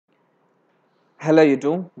Hello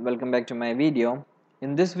YouTube, welcome back to my video.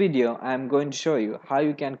 In this video, I am going to show you how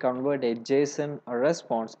you can convert a JSON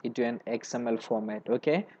response into an XML format.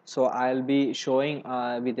 Okay, so I'll be showing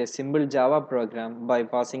with a simple Java program by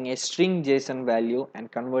passing a string JSON value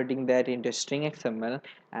and converting that into string XML.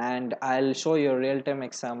 And I'll show you a real-time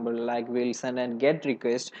example, like we'll send a GET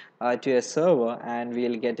request to a server and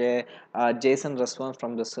we'll get a JSON response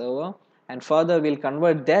from the server, and further we'll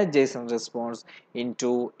convert that JSON response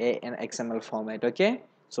into an XML format. Okay,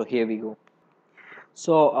 so here we go.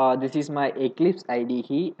 So this is my Eclipse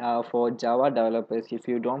IDE for Java developers. If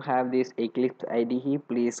you don't have this Eclipse IDE,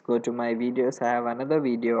 please go to my videos. I have another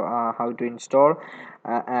video how to install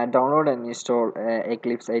download and install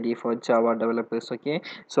Eclipse IDE for Java developers. Okay,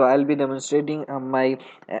 so I'll be demonstrating my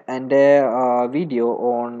entire video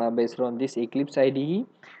on based on this Eclipse IDE.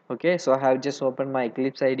 Okay, so I have just opened my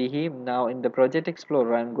Eclipse IDE. Now in the project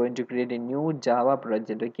explorer, I'm going to create a new Java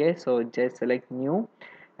project. Okay, so just select new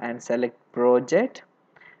and select project,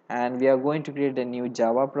 and we are going to create a new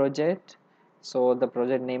Java project. So the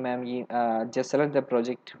project name, just select the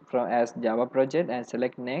project from as Java project and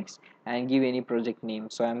select next and give any project name.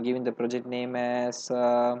 So I'm giving the project name as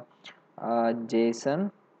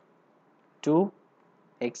JSON to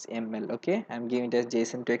XML. Okay, I'm giving it as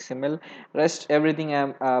JSON to XML. Rest everything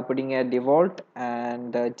I'm putting a default,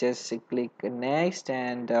 and just click next,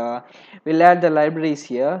 and we'll add the libraries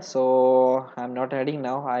here. So I'm not adding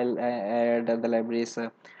now, I'll add the libraries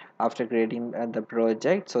after creating the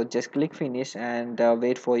project. So just click finish and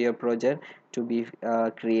wait for your project to be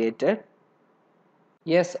created.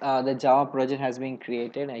 Yes, the Java project has been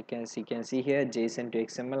created. You can see here JSON to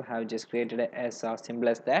XML have just created it as simple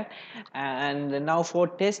as that. And now for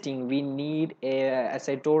testing, we need a, as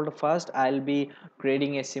I told first, I'll be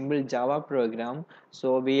creating a simple Java program.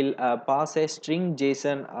 So we'll pass a string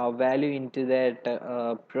JSON value into that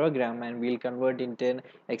program, and we'll convert into an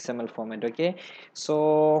XML format. Okay,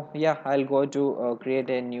 so yeah, I'll go to create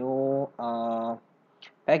a new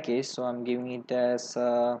package. So I'm giving it as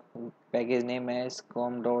package name as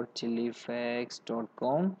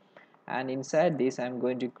com.chilifx.com, and inside this I'm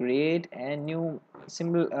going to create a new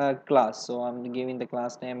simple class. So I'm giving the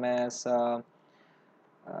class name as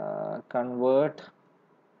convert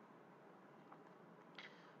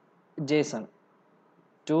JSON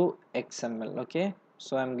to XML. Okay,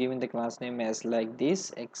 so I'm giving the class name as like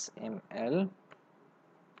this, XML,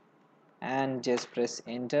 and just press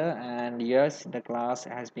enter, and yes, the class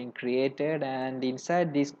has been created. And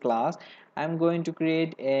inside this class I'm going to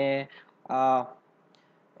create uh,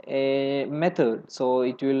 a method. So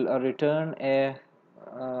it will return a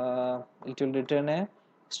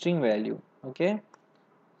string value. Okay,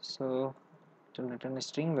 so it will return a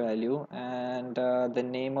string value, and the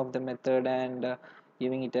name of the method, and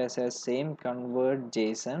giving it as a same convert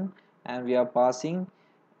JSON, and we are passing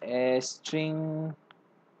a string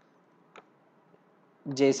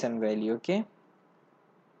JSON value. Okay,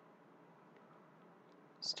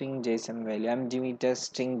 string JSON value, I'm giving it as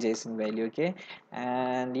string JSON value. Okay,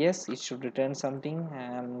 and yes, it should return something.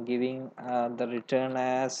 I'm giving the return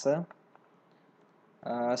as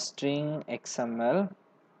string XML.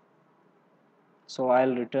 So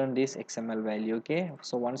I'll return this XML value. Okay,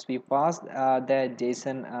 so once we pass the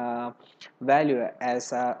JSON value as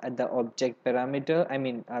the object parameter,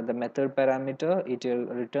 the method parameter, it will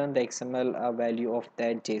return the XML value of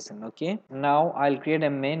that JSON. Okay, now I'll create a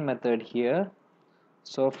main method here.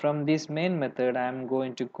 So from this main method I'm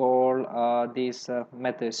going to call this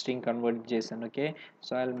method string convert JSON. Okay,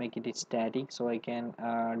 so I'll make it static so I can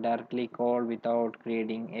directly call without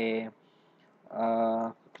creating a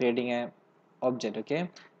object. Okay,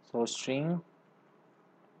 so string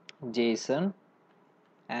JSON,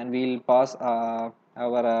 and we'll pass our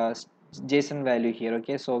JSON value here.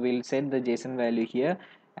 Okay, so we'll set the JSON value here,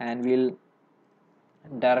 and we'll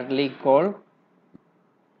directly call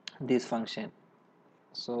this function.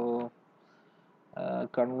 So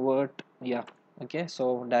convert, yeah. Okay,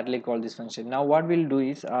 so directly call this function. Now what we'll do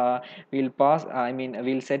is we'll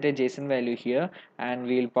set a JSON value here, and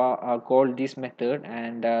we'll call this method,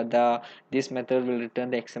 and this method will return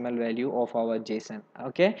the XML value of our JSON.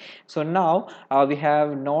 Okay, so now we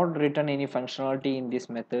have not written any functionality in this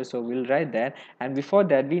method, so we'll write that. And before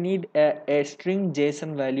that we need a string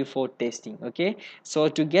JSON value for testing. Okay, so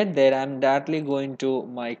to get there I'm directly going to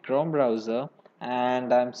my Chrome browser,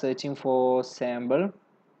 and I'm searching for sample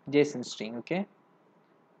JSON string. Okay,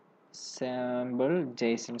 sample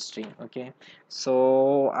JSON string. Okay,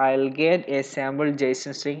 so I'll get a sample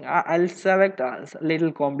JSON string. I'll select a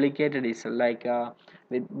little complicated, is like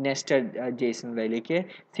with nested JSON value. Okay,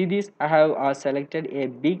 see this, I have selected a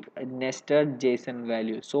big nested JSON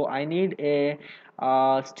value, so I need a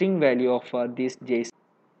string value of this JSON.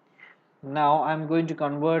 Now I'm going to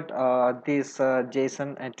convert this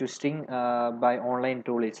JSON to string by online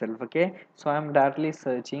tool itself. Okay, so I'm directly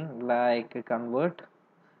searching like convert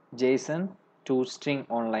JSON to string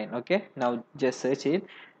online. Okay, now just search it,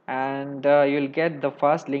 and you'll get the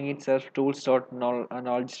first link itself,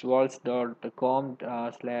 tools.knowledgevaults.com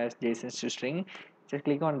 /JSON to string. Just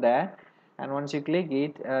click on that, and once you click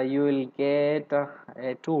it, you will get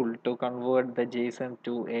a tool to convert the JSON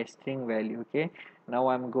to a string value. Okay, now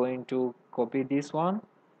I'm going to copy this one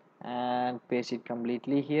and paste it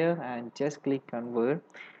completely here, and just click convert.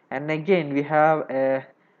 And again we have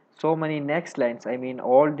so many next lines. I mean,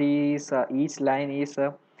 all these each line is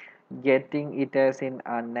getting it as in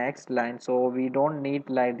a next line, so we don't need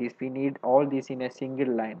like this, we need all this in a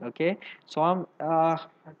single line. Okay, so I'm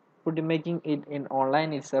making it in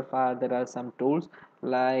online itself. There are some tools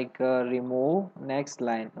like remove next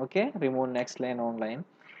line. Okay, remove next line online.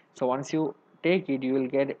 So once you take it, you will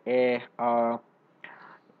get a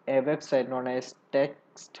website known as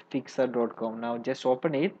textfixer.com. Now just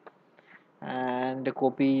open it and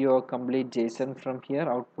copy your complete JSON from here,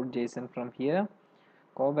 output JSON from here.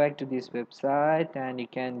 Go back to this website and you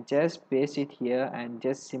can just paste it here and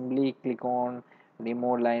just simply click on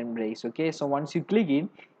remove line breaks. Okay, so once you click it,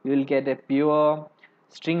 you will get a pure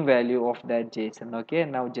string value of that JSON. Okay,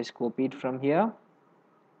 now just copy it from here,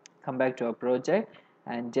 come back to our project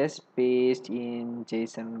and just paste in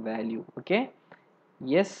JSON value. Okay,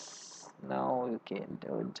 yes, now you can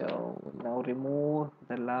now remove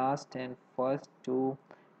the last and first two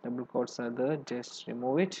double quotes are there, just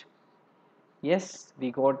remove it. Yes,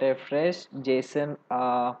 we got a fresh JSON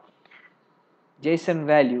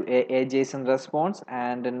value, a JSON response,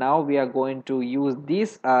 and now we are going to use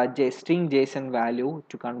this string JSON value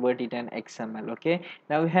to convert it an XML. Okay,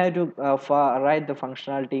 now we have to write the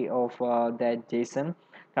functionality of that JSON,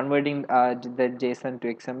 converting the JSON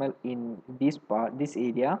to XML in this part, this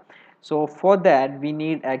area. So for that we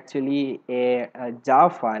need actually a jar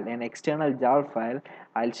file, an external jar file.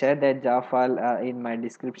 I'll share that jar file in my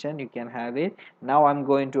description, you can have it. Now I'm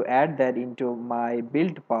going to add that into my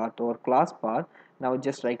build path or class path. Now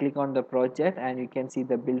just right click on the project and you can see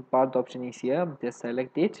the build path option is here, just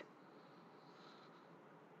select it,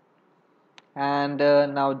 and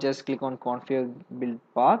now just click on configure build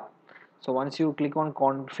path. So once you click on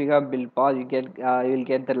configure build path, you will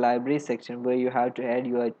get the library section where you have to add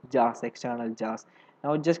your jars, external jars.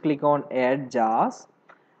 Now just click on add jars,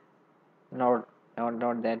 not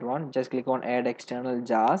that one, just click on add external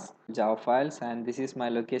jars, java files, and this is my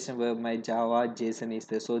location where my java JSON is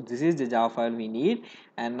there. So this is the java file we need,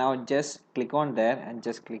 and now just click on there and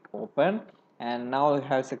just click open, and now we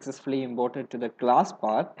have successfully imported to the class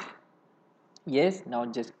path. Yes, now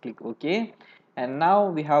just click OK, and now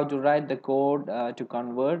we have to write the code to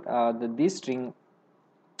convert this string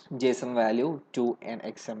JSON value to an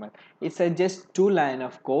XML. It's a just two line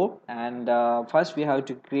of code, and first we have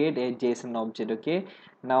to create a JSON object. Okay,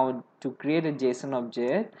 now to create a JSON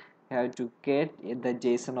object, we have to get the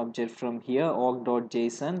JSON object from here,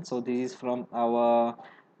 org.json. So this is from our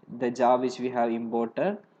the jar which we have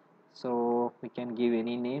imported, so we can give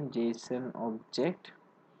any name. JSON object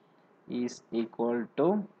is equal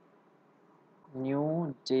to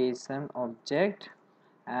new JSON object,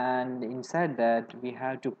 and inside that we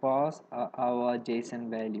have to pass our JSON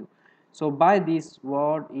value. So by this,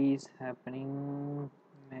 what is happening,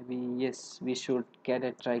 maybe yes, we should get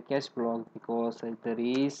a try catch block, because there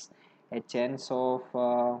is a chance of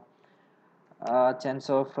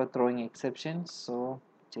throwing exceptions. So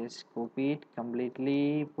just copy it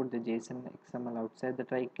completely, put the JSON XML outside the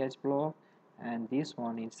try catch block and this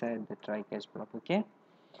one inside the try catch block. Okay,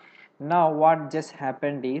 now what just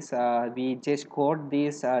happened is we just code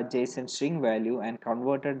this JSON string value and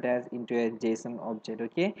converted that into a JSON object.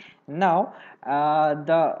 Okay, now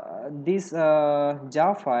the this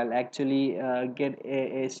jar file actually get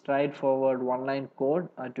a straightforward one line code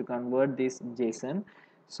to convert this JSON.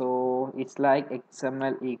 So it's like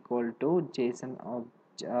XML equal to JSON of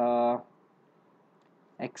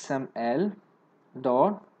XML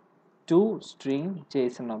dot to string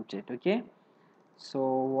JSON object. Okay, so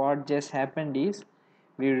what just happened is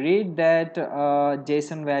we read that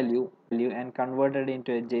JSON value and converted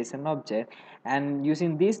into a JSON object, and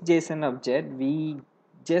using this JSON object we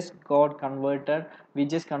just converted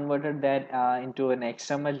that into an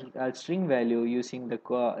XML string value using the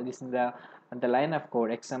line of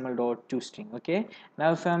code XML dot to string. Okay,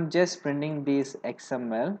 now if I'm just printing this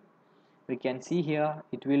XML we can see here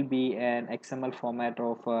it will be an XML format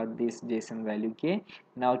of this JSON value. Okay,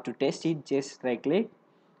 now to test it, just right click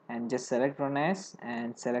and just select run as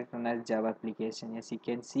and select run as Java application. As you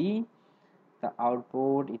can see, the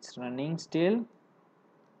output it's running still.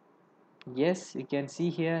 Yes, you can see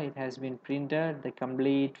here it has been printed the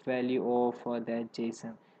complete value of that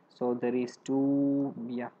JSON. So there is two,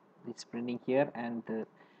 yeah, it's printing here. And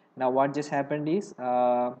now what just happened is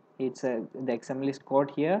it's the XML is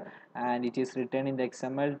code here and it is written in the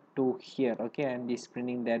XML to here. Okay, and it's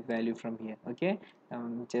printing that value from here. Okay,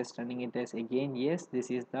 just running it as again. Yes,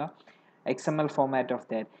 this is the XML format of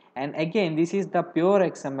that. And again, this is the pure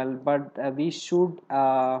XML, but we should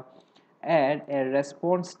add a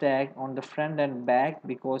response tag on the front and back,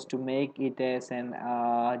 because to make it as an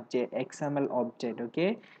XML object.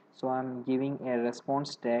 Okay, so I'm giving a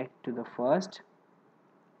response tag to the first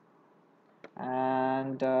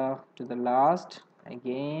and to the last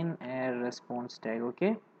again a response tag.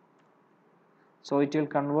 Okay, so it will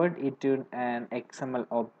convert it to an XML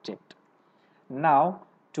object. Now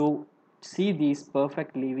to see this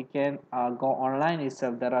perfectly, we can go online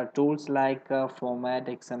itself. There are tools like format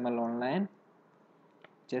XML online.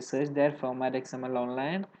 Just search that format XML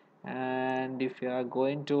online, and if you are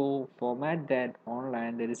going to format that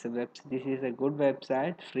online, there is a web, this is a good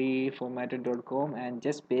website, freeformatter.com, and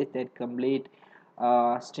just paste that complete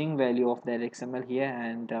string value of that XML here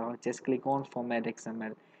and just click on format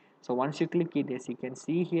XML. So once you click it, as you can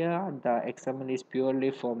see here, the XML is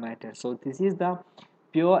purely formatted. So this is the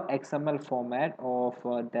pure XML format of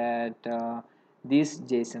that this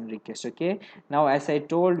JSON request. Okay, now as I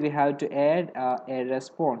told, we have to add a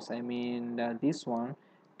response, I mean this one,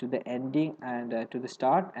 to the ending and to the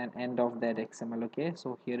start and end of that XML. Okay,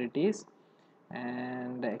 so here it is,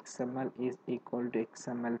 and the XML is equal to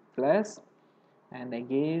XML plus, and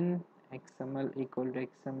again XML equal to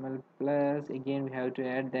XML plus, again we have to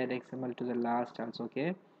add that XML to the last also.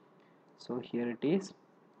 Okay, so here it is.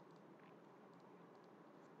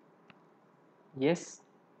 Yes,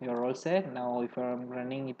 you're all set. Now if I'm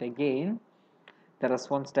running it again, the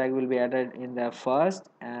response tag will be added in the first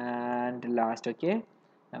and last. Okay,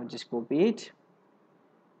 now just copy it,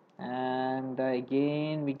 and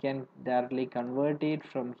again we can directly convert it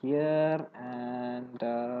from here, and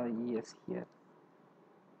yes, here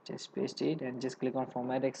just paste it and just click on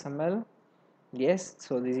format XML. Yes,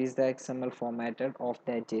 so this is the XML formatted of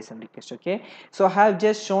that JSON request. Okay, so I have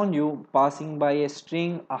just shown you passing by a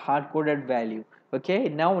string a hard-coded value. Okay,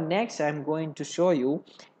 now next I'm going to show you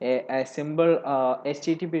a simple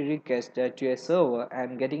HTTP request to a server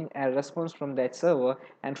and getting a response from that server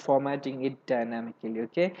and formatting it dynamically.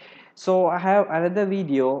 Okay, so I have another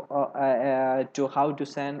video to how to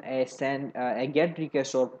send a get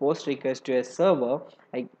request or post request to a server.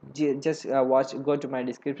 I just watch, go to my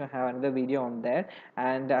description, I have another video on that,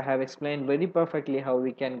 and I have explained very perfectly how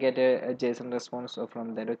we can get a JSON response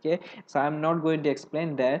from that. Okay, so I'm not going to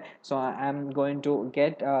explain that, so I'm going to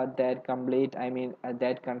get that complete, I mean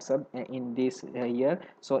that concept in this here.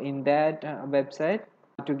 So in that website,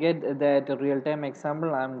 to get that real-time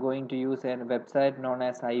example, I'm going to use a website known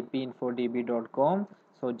as ipinfodb.com.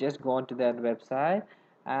 so just go on to that website,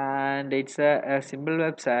 and it's a simple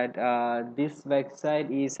website. This website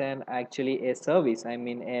is an actually a service, I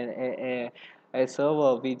mean a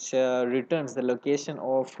server which returns the location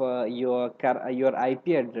of your IP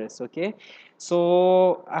address. Okay,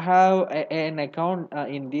 so I have an account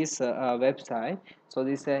in this website. So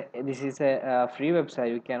this is a free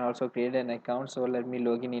website. You can also create an account. So let me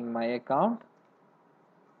log in my account.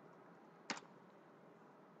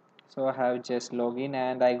 So I have just login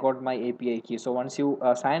and I got my API key. So once you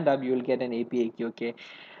signed up, you will get an API key.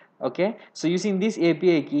 Okay, so using this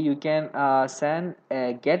API key, you can send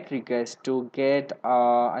a get request to get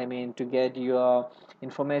I mean to get your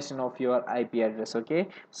information of your IP address. Okay,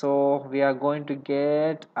 so we are going to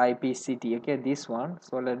get IP city. Okay, this one.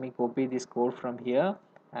 So let me copy this code from here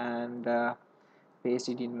and paste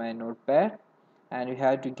it in my notepad, and you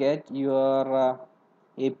have to get your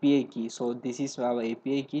API key. So this is our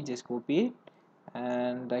API key, just copy it,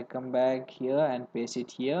 and I come back here and paste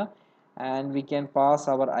it here, and we can pass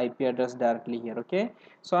our IP address directly here. Okay,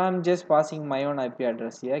 so I'm just passing my own IP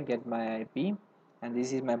address here, get my IP, and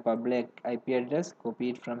this is my public IP address, copy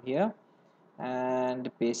it from here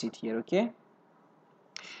and paste it here. Okay,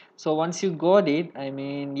 so once you got it, I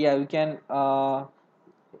mean, yeah, you can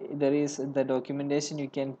there is the documentation, you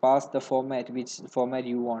can pass the format, which format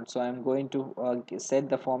you want. So I'm going to set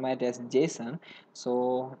the format as JSON.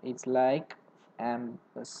 So it's like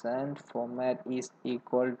ampersand format is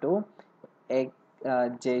equal to a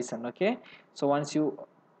JSON. Okay, so once you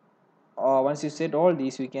once you set all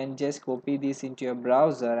these, you can just copy this into your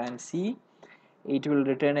browser and see it will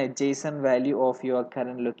return a JSON value of your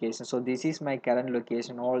current location. So this is my current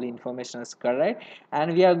location, all the information is correct,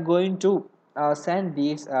 and we are going to send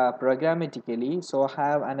these programmatically. So I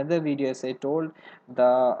have another video, as I told,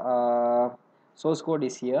 the source code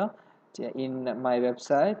is here in my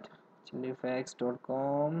website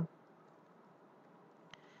chilifax.com,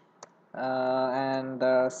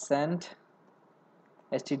 and send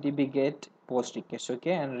http get post request,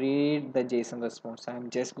 okay, and read the JSON response. I'm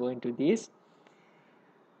just going to this,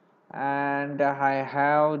 and I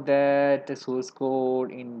have that source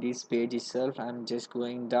code in this page itself. I'm just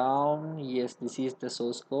going down. Yes, this is the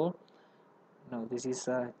source code. No, this is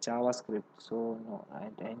a JavaScript, so no,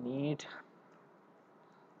 I need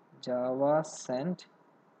Java send.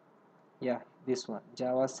 Yeah, this one,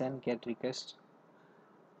 Java send get request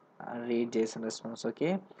read JSON response,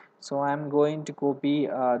 okay. So I'm going to copy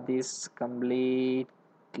this complete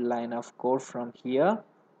line of code from here,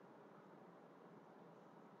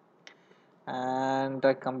 and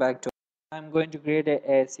come back to, I'm going to create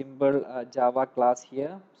a simple Java class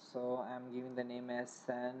here. So I'm giving the name as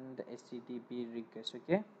send http request,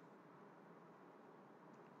 okay,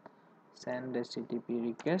 send http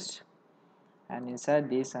request, and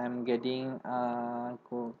inside this I'm getting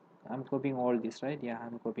I'm copying all this, right? Yeah,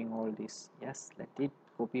 I'm copying all this. Yes, let it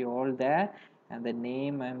copy all that, and the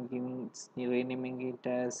name I'm giving, renaming it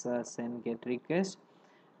as send get request,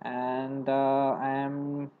 and I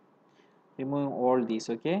am removing all these,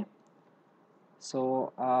 okay.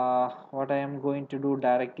 So what I am going to do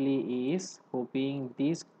directly is copying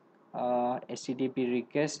this http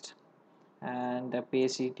request and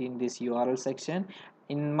paste it in this URL section.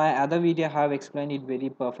 In my other video I have explained it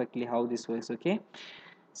very perfectly how this works, okay.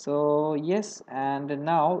 So yes, and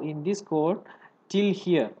now in this code till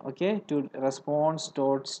here, okay, to response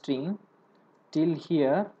dot string, till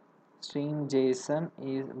here string JSON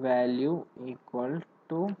is value equal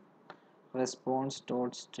to response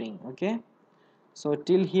dot string, okay. So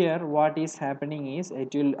till here what is happening is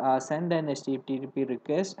it will send an http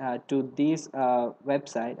request to this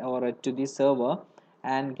website, or to this server,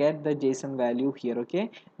 and get the JSON value here, okay.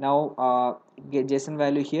 Now get JSON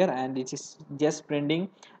value here, and it is just printing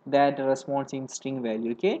that response in string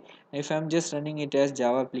value, okay. If I'm just running it as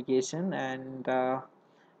Java application and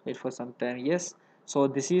wait for some time, yes, so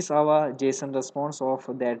this is our JSON response of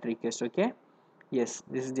that request, okay. Yes,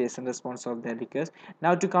 this is JSON response of that request.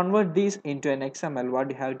 Now to convert this into an XML, what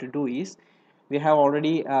you have to do is, we have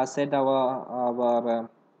already set our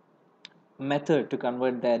method to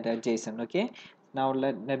convert that JSON, okay. Now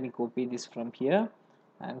let me copy this from here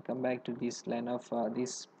and come back to this line of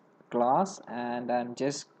this class, and I'm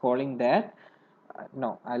just calling that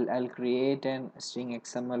no, I'll create an string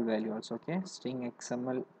XML value also, okay. String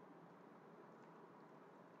XML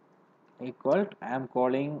equal, I'm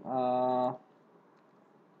calling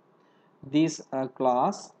this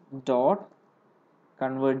class dot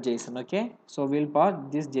convert JSON, okay. So we'll pass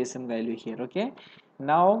this JSON value here, okay.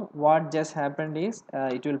 Now what just happened is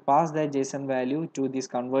it will pass that JSON value to this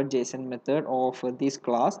convert JSON method of this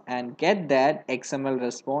class, and get that XML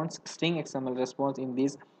response, string XML response, in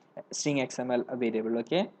this string XML variable,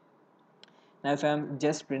 okay. Now if I'm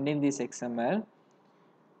just printing this XML,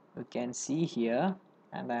 you can see here,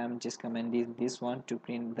 and I am just commenting this one to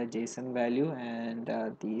print the JSON value, and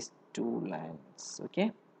these two lines,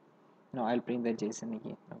 okay. No, I'll print the JSON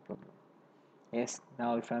again, no problem. Yes,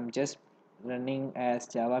 now if I'm just running as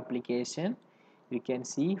Java application, you can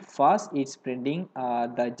see first it's printing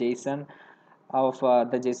the JSON of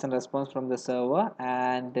the JSON response from the server,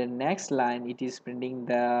 and the next line it is printing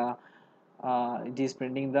the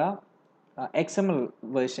XML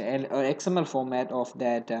version or XML format of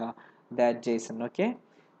that JSON, okay.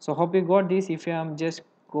 So hope you got this. If I'm just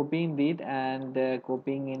copying it and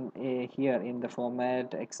copying in here in the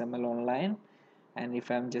format XML online, and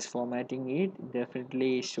if I'm just formatting it,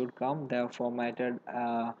 definitely it should come the formatted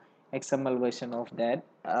XML version of that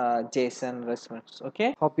JSON response,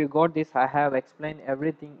 okay. Hope you got this. I have explained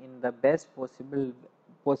everything in the best possible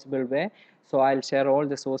way. So I'll share all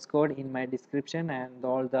the source code in my description, and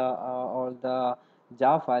all the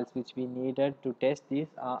jar files which we needed to test this,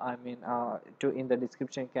 to in the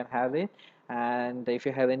description you can have it. And if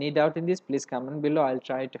you have any doubt in this, please comment below. I'll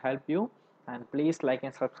try to help you, and please like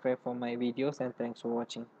and subscribe for my videos, and thanks for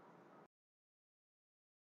watching.